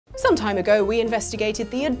Some time ago, we investigated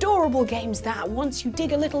the adorable games that, once you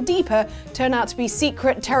dig a little deeper, turn out to be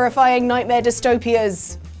secret, terrifying nightmare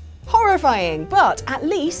dystopias. Horrifying, but at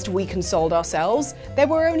least we consoled ourselves. There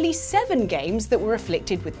were only 7 games that were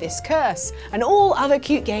afflicted with this curse, and all other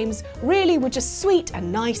cute games really were just sweet and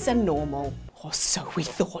nice and normal. Or so we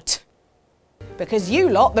thought. Because you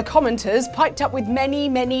lot, the commenters, piped up with many,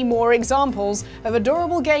 many more examples of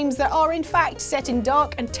adorable games that are in fact set in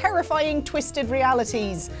dark and terrifying twisted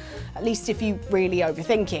realities. At least if you really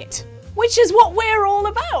overthink it. Which is what we're all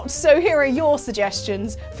about, so here are your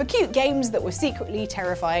suggestions for cute games that were secretly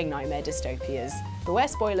terrifying nightmare dystopias. Beware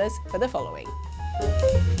spoilers for the following.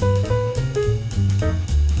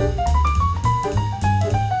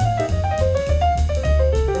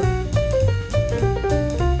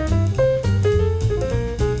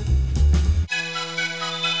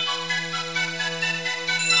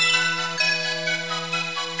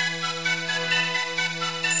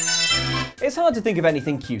 It's hard to think of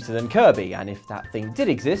anything cuter than Kirby, and if that thing did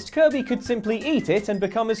exist, Kirby could simply eat it and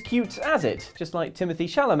become as cute as it, just like Timothée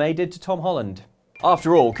Chalamet did to Tom Holland.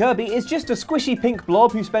 After all, Kirby is just a squishy pink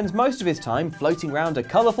blob who spends most of his time floating around a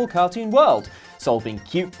colourful cartoon world, solving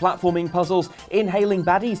cute platforming puzzles, inhaling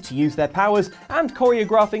baddies to use their powers, and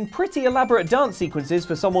choreographing pretty elaborate dance sequences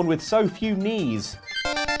for someone with so few knees.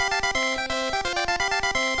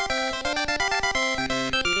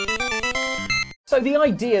 So the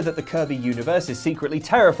idea that the Kirby universe is secretly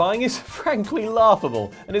terrifying is frankly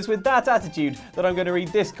laughable, and it's with that attitude that I'm going to read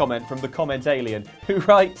this comment from the Comment Alien, who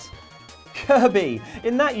writes, "Kirby,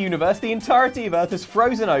 in that universe the entirety of Earth is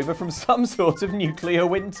frozen over from some sort of nuclear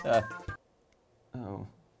winter." Oh.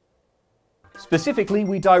 Specifically,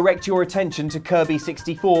 we direct your attention to Kirby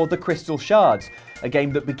 64 The Crystal Shards, a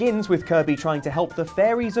game that begins with Kirby trying to help the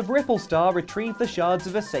fairies of Ripplestar retrieve the shards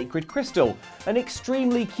of a sacred crystal, an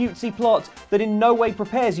extremely cutesy plot that in no way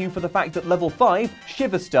prepares you for the fact that level 5,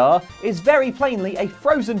 Shiverstar, is very plainly a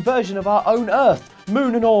frozen version of our own Earth,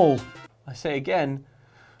 moon and all. I say again,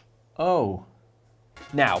 oh.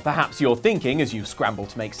 Now, perhaps you're thinking, as you scramble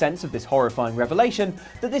to make sense of this horrifying revelation,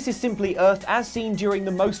 that this is simply Earth as seen during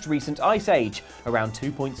the most recent Ice Age, around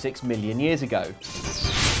 2.6 million years ago.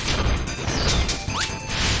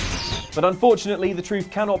 But unfortunately, the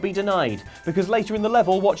truth cannot be denied, because later in the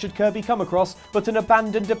level, what should Kirby come across but an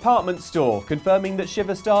abandoned department store, confirming that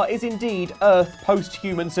Shiverstar is indeed Earth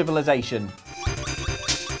post-human civilization.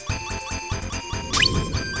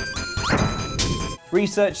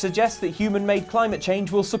 Research suggests that human-made climate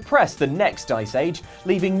change will suppress the next ice age,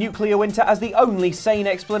 leaving nuclear winter as the only sane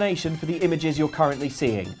explanation for the images you're currently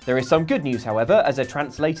seeing. There is some good news, however, as a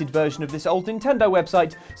translated version of this old Nintendo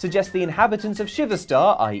website suggests the inhabitants of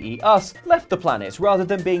Shiverstar, i.e. us, left the planet rather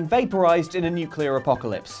than being vaporized in a nuclear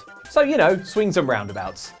apocalypse. So, you know, swings and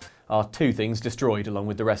roundabouts. Our 2 things destroyed along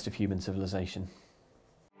with the rest of human civilization.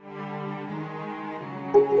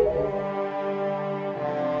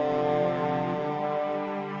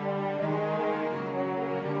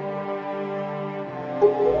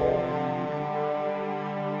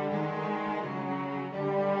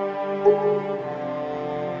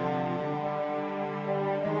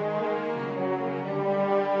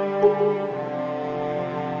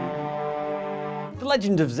 The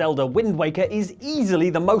Legend of Zelda Wind Waker is easily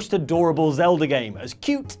the most adorable Zelda game, as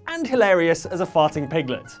cute and hilarious as a farting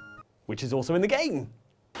piglet, which is also in the game.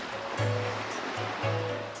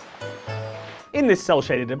 In this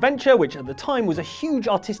cel-shaded adventure, which at the time was a huge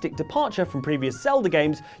artistic departure from previous Zelda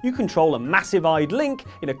games, you control a massive-eyed Link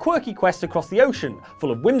in a quirky quest across the ocean,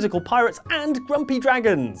 full of whimsical pirates and grumpy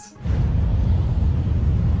dragons.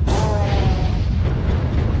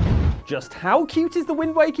 Just how cute is the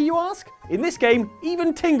Wind Waker, you ask? In this game,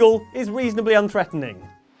 even Tingle is reasonably unthreatening.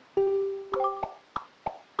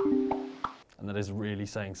 And that is really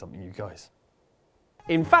saying something, you guys.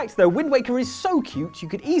 In fact, though, Wind Waker is so cute, you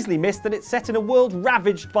could easily miss that it's set in a world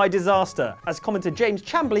ravaged by disaster, as commenter James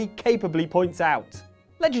Chambly capably points out.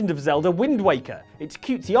 Legend of Zelda Wind Waker. Its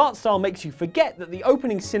cutesy art style makes you forget that the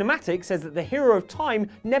opening cinematic says that the Hero of Time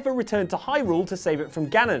never returned to Hyrule to save it from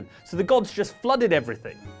Ganon, so the gods just flooded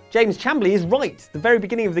everything. James Chambly is right. The very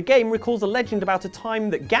beginning of the game recalls a legend about a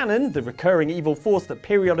time that Ganon, the recurring evil force that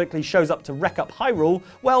periodically shows up to wreck up Hyrule,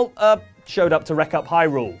 well, showed up to wreck up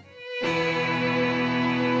Hyrule.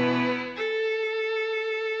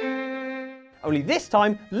 Only this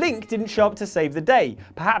time, Link didn't show up to save the day,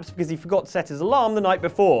 perhaps because he forgot to set his alarm the night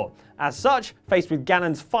before. As such, faced with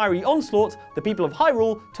Ganon's fiery onslaught, the people of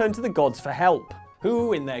Hyrule turned to the gods for help,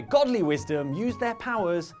 who, in their godly wisdom, used their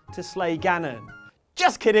powers to slay Ganon.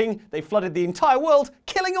 Just kidding, they flooded the entire world,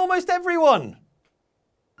 killing almost everyone!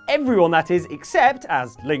 Everyone, that is, except,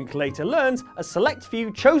 as Link later learns, a select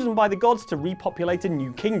few chosen by the gods to repopulate a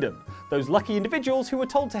new kingdom. Those lucky individuals who were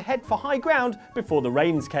told to head for high ground before the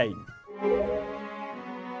rains came.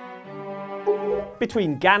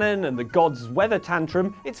 Between Ganon and the gods' weather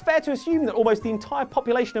tantrum, it's fair to assume that almost the entire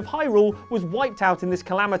population of Hyrule was wiped out in this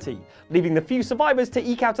calamity, leaving the few survivors to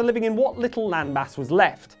eke out a living in what little landmass was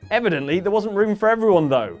left. Evidently, there wasn't room for everyone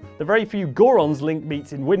though. The very few Gorons Link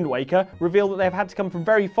meets in Wind Waker reveal that they've had to come from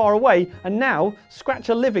very far away and now scratch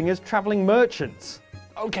a living as travelling merchants.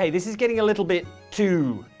 Okay, this is getting a little bit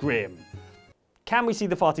too grim. Can we see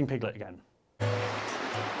the farting piglet again?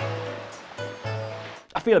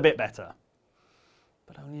 I feel a bit better.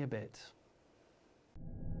 But only a bit.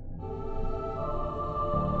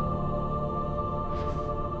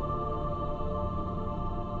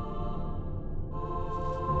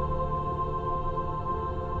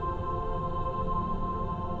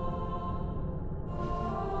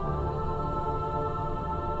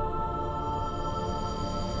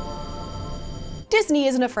 Disney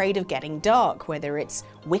isn't afraid of getting dark, whether it's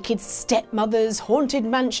wicked stepmothers, haunted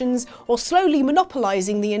mansions, or slowly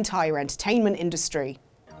monopolising the entire entertainment industry.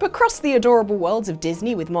 But cross the adorable worlds of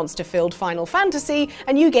Disney with monster-filled Final Fantasy,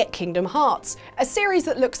 and you get Kingdom Hearts, a series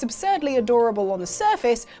that looks absurdly adorable on the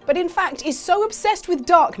surface, but in fact is so obsessed with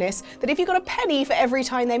darkness that if you got a penny for every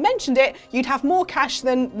time they mentioned it, you'd have more cash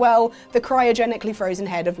than, well, the cryogenically frozen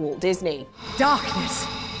head of Walt Disney. Darkness!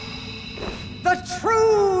 The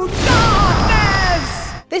true darkness!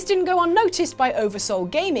 This didn't go unnoticed by Oversoul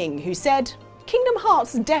Gaming, who said, Kingdom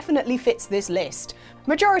Hearts definitely fits this list.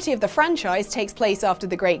 Majority of the franchise takes place after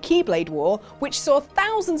the Great Keyblade War, which saw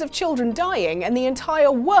thousands of children dying and the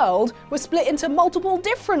entire world was split into multiple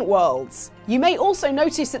different worlds. You may also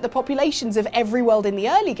notice that the populations of every world in the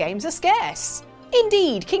early games are scarce.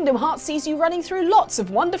 Indeed, Kingdom Hearts sees you running through lots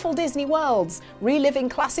of wonderful Disney worlds, reliving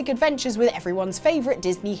classic adventures with everyone's favourite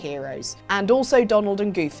Disney heroes. And also Donald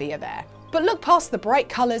and Goofy are there. But look past the bright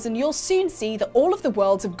colours and you'll soon see that all of the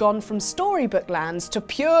worlds have gone from storybook lands to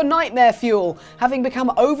pure nightmare fuel, having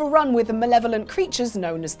become overrun with the malevolent creatures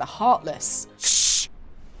known as the Heartless. Shh!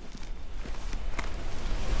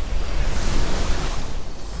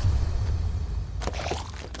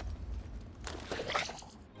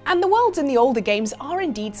 And the worlds in the older games are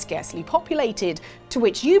indeed scarcely populated, to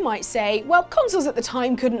which you might say, well, consoles at the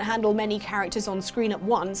time couldn't handle many characters on screen at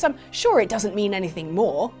once, I'm sure it doesn't mean anything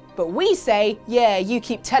more. But we say, yeah, you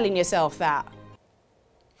keep telling yourself that.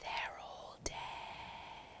 They're all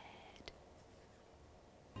dead.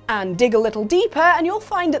 And dig a little deeper and you'll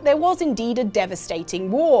find that there was indeed a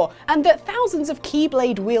devastating war, and that thousands of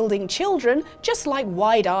Keyblade-wielding children, just like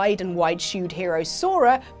wide-eyed and wide-shoed hero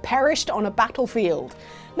Sora, perished on a battlefield.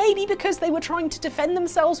 Maybe because they were trying to defend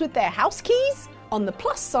themselves with their house keys? On the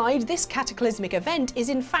plus side, this cataclysmic event is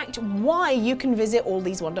in fact why you can visit all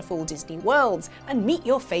these wonderful Disney worlds and meet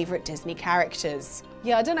your favourite Disney characters.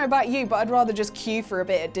 Yeah, I don't know about you, but I'd rather just queue for a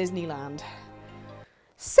bit at Disneyland.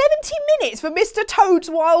 70 minutes for Mr. Toad's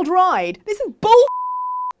Wild Ride? This is bull.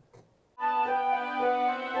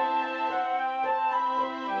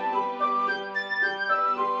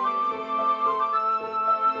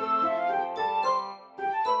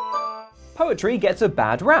 Poetry gets a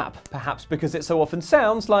bad rap, perhaps because it so often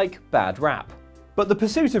sounds like bad rap. But the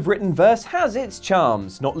pursuit of written verse has its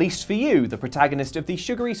charms, not least for you, the protagonist of the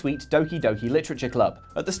sugary sweet Doki Doki Literature Club.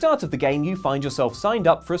 At the start of the game, you find yourself signed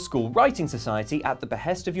up for a school writing society at the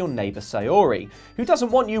behest of your neighbour Sayori, who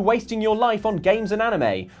doesn't want you wasting your life on games and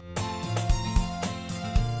anime.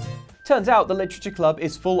 Turns out the literature club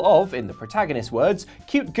is full of, in the protagonist's words,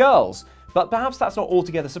 cute girls. But perhaps that's not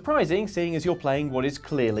altogether surprising, seeing as you're playing what is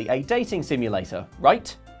clearly a dating simulator,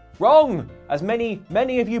 right? Wrong! As many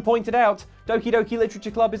of you pointed out, Doki Doki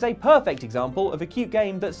Literature Club is a perfect example of a cute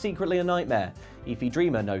game that's secretly a nightmare. Eefy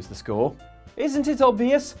Dreamer knows the score. Isn't it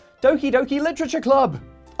obvious? Doki Doki Literature Club!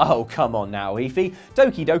 Oh, come on now, Eefy.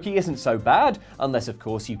 Doki Doki isn't so bad, unless of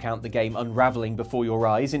course you count the game unravelling before your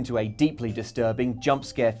eyes into a deeply disturbing,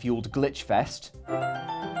 jump-scare-fueled glitch fest.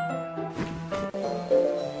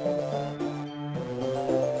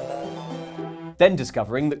 Then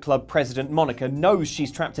discovering that club president Monica knows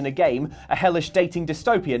she's trapped in a game, a hellish dating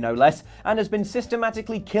dystopia no less, and has been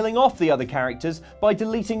systematically killing off the other characters by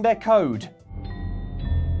deleting their code.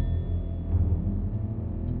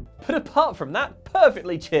 But apart from that,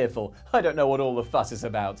 perfectly cheerful. I don't know what all the fuss is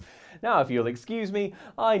about. Now if you'll excuse me,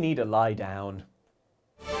 I need a lie down.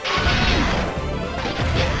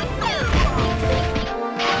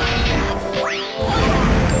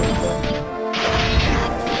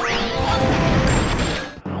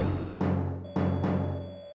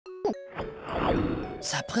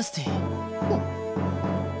 Sapristi.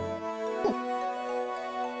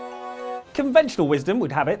 Conventional wisdom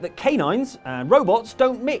would have it that canines and robots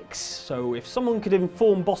don't mix, so if someone could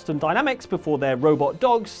inform Boston Dynamics before their robot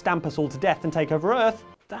dogs stamp us all to death and take over Earth,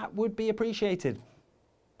 that would be appreciated.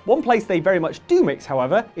 One place they very much do mix,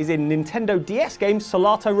 however, is in Nintendo DS game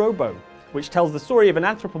Solata Robo, which tells the story of an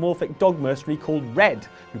anthropomorphic dog mercenary called Red,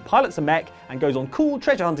 who pilots a mech and goes on cool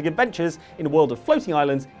treasure hunting adventures in a world of floating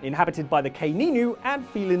islands inhabited by the Keininu and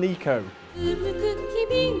Filiniko.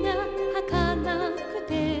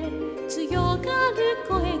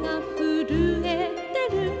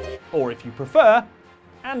 Or if you prefer,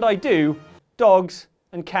 and I do, dogs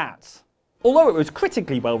and cats. Although it was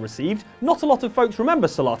critically well received, not a lot of folks remember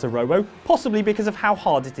Solata Robo, possibly because of how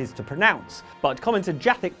hard it is to pronounce. But commenter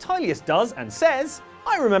Jathic Tylius does and says,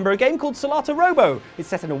 I remember a game called Solata Robo. It's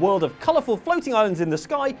set in a world of colourful floating islands in the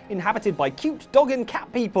sky, inhabited by cute dog and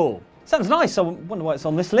cat people. Sounds nice, I wonder why it's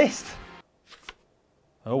on this list.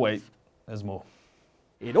 Oh wait, there's more.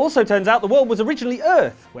 It also turns out the world was originally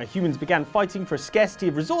Earth, where humans began fighting for a scarcity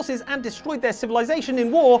of resources and destroyed their civilization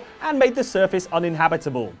in war and made the surface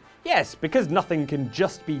uninhabitable. Yes, because nothing can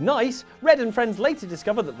just be nice, Red and friends later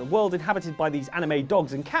discover that the world inhabited by these anime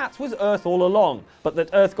dogs and cats was Earth all along, but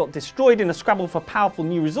that Earth got destroyed in a scramble for powerful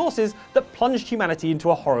new resources that plunged humanity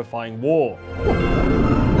into a horrifying war.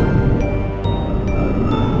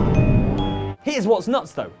 Here's what's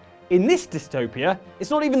nuts though. In this dystopia,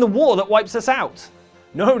 it's not even the war that wipes us out.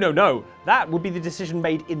 No, that would be the decision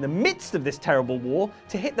made in the midst of this terrible war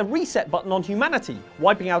to hit the reset button on humanity,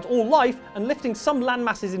 wiping out all life and lifting some land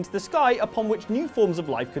masses into the sky upon which new forms of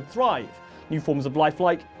life could thrive. New forms of life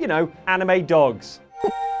like, you know, anime dogs.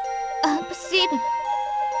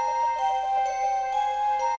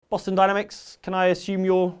 Boston Dynamics, can I assume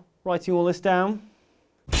you're writing all this down?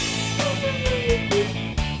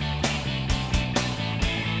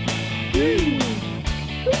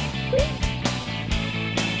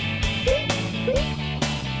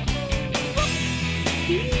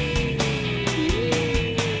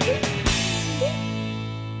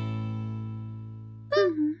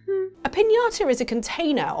 A piñata is a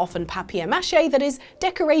container, often papier-mâché, that is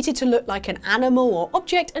decorated to look like an animal or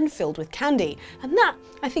object and filled with candy. And that,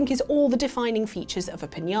 I think, is all the defining features of a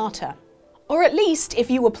piñata. Or at least,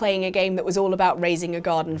 if you were playing a game that was all about raising a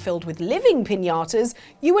garden filled with living piñatas,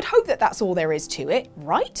 you would hope that that's all there is to it,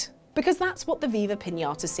 right? Because that's what the Viva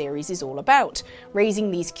Piñata series is all about, raising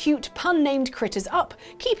these cute, pun-named critters up,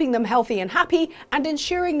 keeping them healthy and happy, and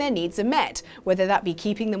ensuring their needs are met, whether that be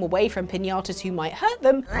keeping them away from piñatas who might hurt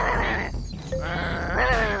them,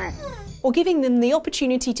 or giving them the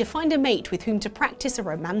opportunity to find a mate with whom to practice a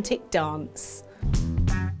romantic dance.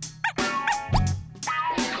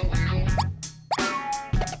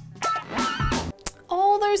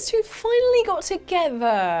 Oh, those two finally got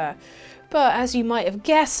together! But as you might have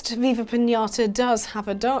guessed, Viva Piñata does have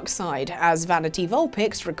a dark side, as Vanity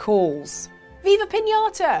Volpix recalls. Viva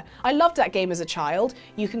Piñata! I loved that game as a child.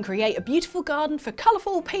 You can create a beautiful garden for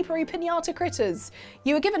colourful, papery piñata critters.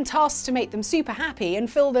 You are given tasks to make them super happy and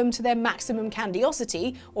fill them to their maximum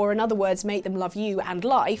candiosity, or in other words, make them love you and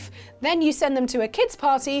life. Then you send them to a kids'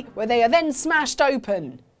 party where they are then smashed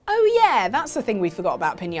open. Oh yeah, that's the thing we forgot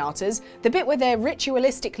about piñatas, the bit where they're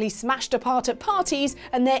ritualistically smashed apart at parties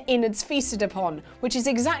and their innards feasted upon, which is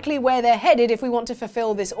exactly where they're headed if we want to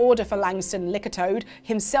fulfill this order for Langston Lickertoad,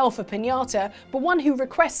 himself a piñata, but one who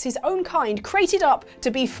requests his own kind crated up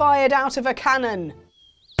to be fired out of a cannon.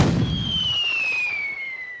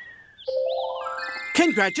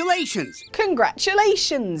 Congratulations!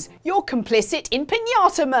 Congratulations! You're complicit in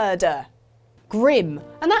piñata murder! Grim.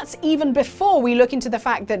 And that's even before we look into the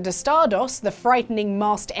fact that Dystopias, the frightening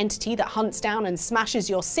masked entity that hunts down and smashes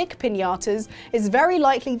your sick piñatas, is very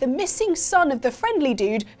likely the missing son of the friendly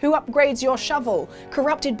dude who upgrades your shovel,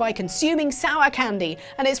 corrupted by consuming sour candy,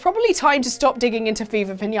 and it's probably time to stop digging into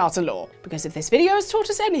Viva Piñata lore, because if this video has taught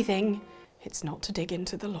us anything, it's not to dig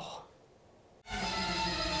into the lore.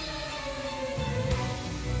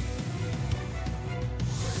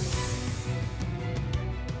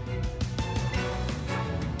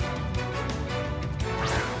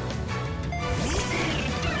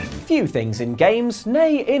 Few things in games,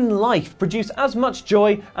 nay in life, produce as much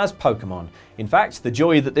joy as Pokemon. In fact, the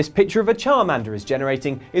joy that this picture of a Charmander is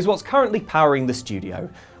generating is what's currently powering the studio.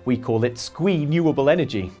 We call it squee-newable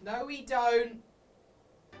energy. No we don't.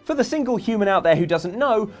 For the single human out there who doesn't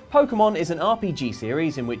know, Pokemon is an RPG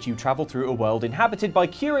series in which you travel through a world inhabited by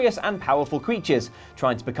curious and powerful creatures,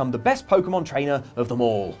 trying to become the best Pokemon trainer of them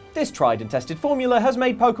all. This tried and tested formula has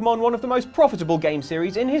made Pokemon one of the most profitable game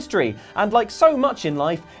series in history, and like so much in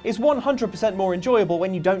life, is 100% more enjoyable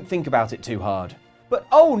when you don't think about it too hard. But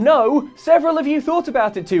oh no, several of you thought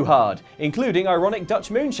about it too hard, including ironic Dutch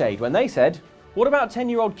Moonshade when they said, What about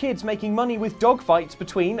 10-year-old kids making money with dogfights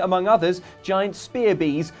between, among others, giant spear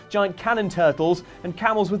bees, giant cannon turtles, and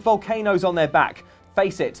camels with volcanoes on their back?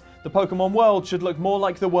 Face it, the Pokemon world should look more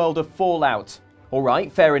like the world of Fallout.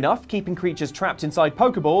 Alright, fair enough, keeping creatures trapped inside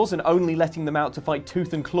Pokeballs and only letting them out to fight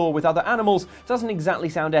tooth and claw with other animals doesn't exactly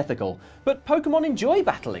sound ethical. But Pokemon enjoy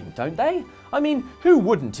battling, don't they? I mean, who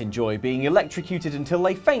wouldn't enjoy being electrocuted until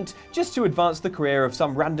they faint just to advance the career of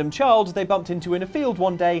some random child they bumped into in a field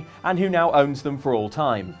one day and who now owns them for all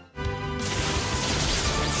time?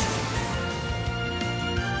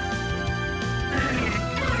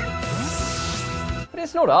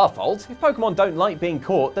 It's not our fault. If Pokemon don't like being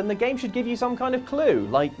caught, then the game should give you some kind of clue,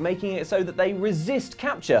 like making it so that they resist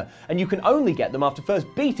capture, and you can only get them after first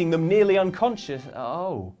beating them nearly unconscious.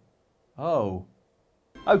 Oh.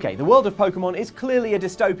 Okay, the world of Pokemon is clearly a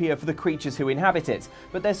dystopia for the creatures who inhabit it,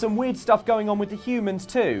 but there's some weird stuff going on with the humans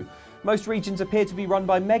too. Most regions appear to be run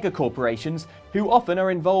by megacorporations, who often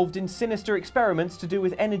are involved in sinister experiments to do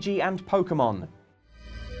with energy and Pokemon.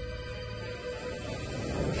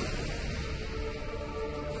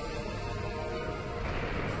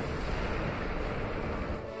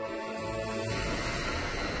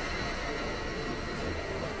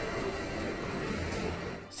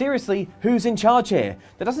 Seriously, who's in charge here?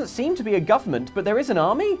 There doesn't seem to be a government, but there is an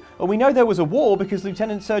army? Or we know there was a war because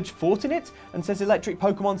Lieutenant Surge fought in it and says electric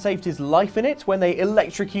Pokemon saved his life in it when they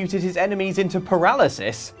electrocuted his enemies into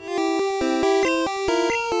paralysis.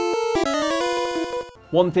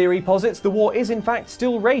 One theory posits the war is in fact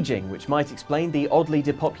still raging, which might explain the oddly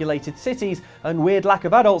depopulated cities and weird lack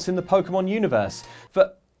of adults in the Pokemon universe.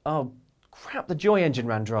 Oh crap, the Joy Engine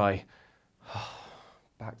ran dry.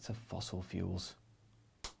 Back to fossil fuels.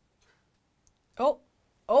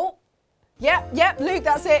 Oh. Yeah, Luke,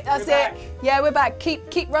 that's it. Yeah, we're back.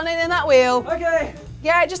 Keep running in that wheel. Okay.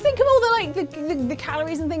 Yeah, just think of all the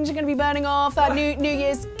calories and things you're going to be burning off. That New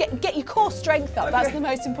Year's, get your core strength up. Okay. That's the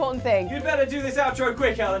most important thing. You'd better do this outro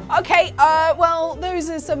quick, Alan. Okay. Well, those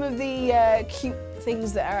are some of the cute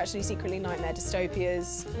things that are actually secretly nightmare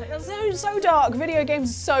dystopias. So dark. Video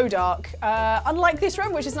games are so dark. Unlike this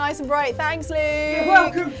room, which is nice and bright. Thanks, Luke. You're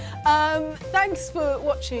welcome. Thanks for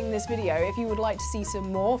watching this video. If you would like to see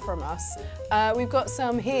some more from us, we've got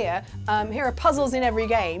some here. Here are puzzles in every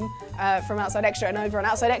game from Outside Xtra, and over on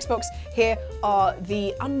Outside Xbox, here are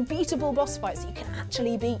the unbeatable boss fights that you can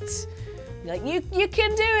actually beat. Like, you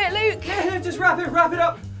can do it, Luke. Yeah, just wrap it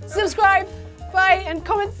up. Subscribe, bye, and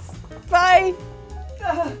comments, bye.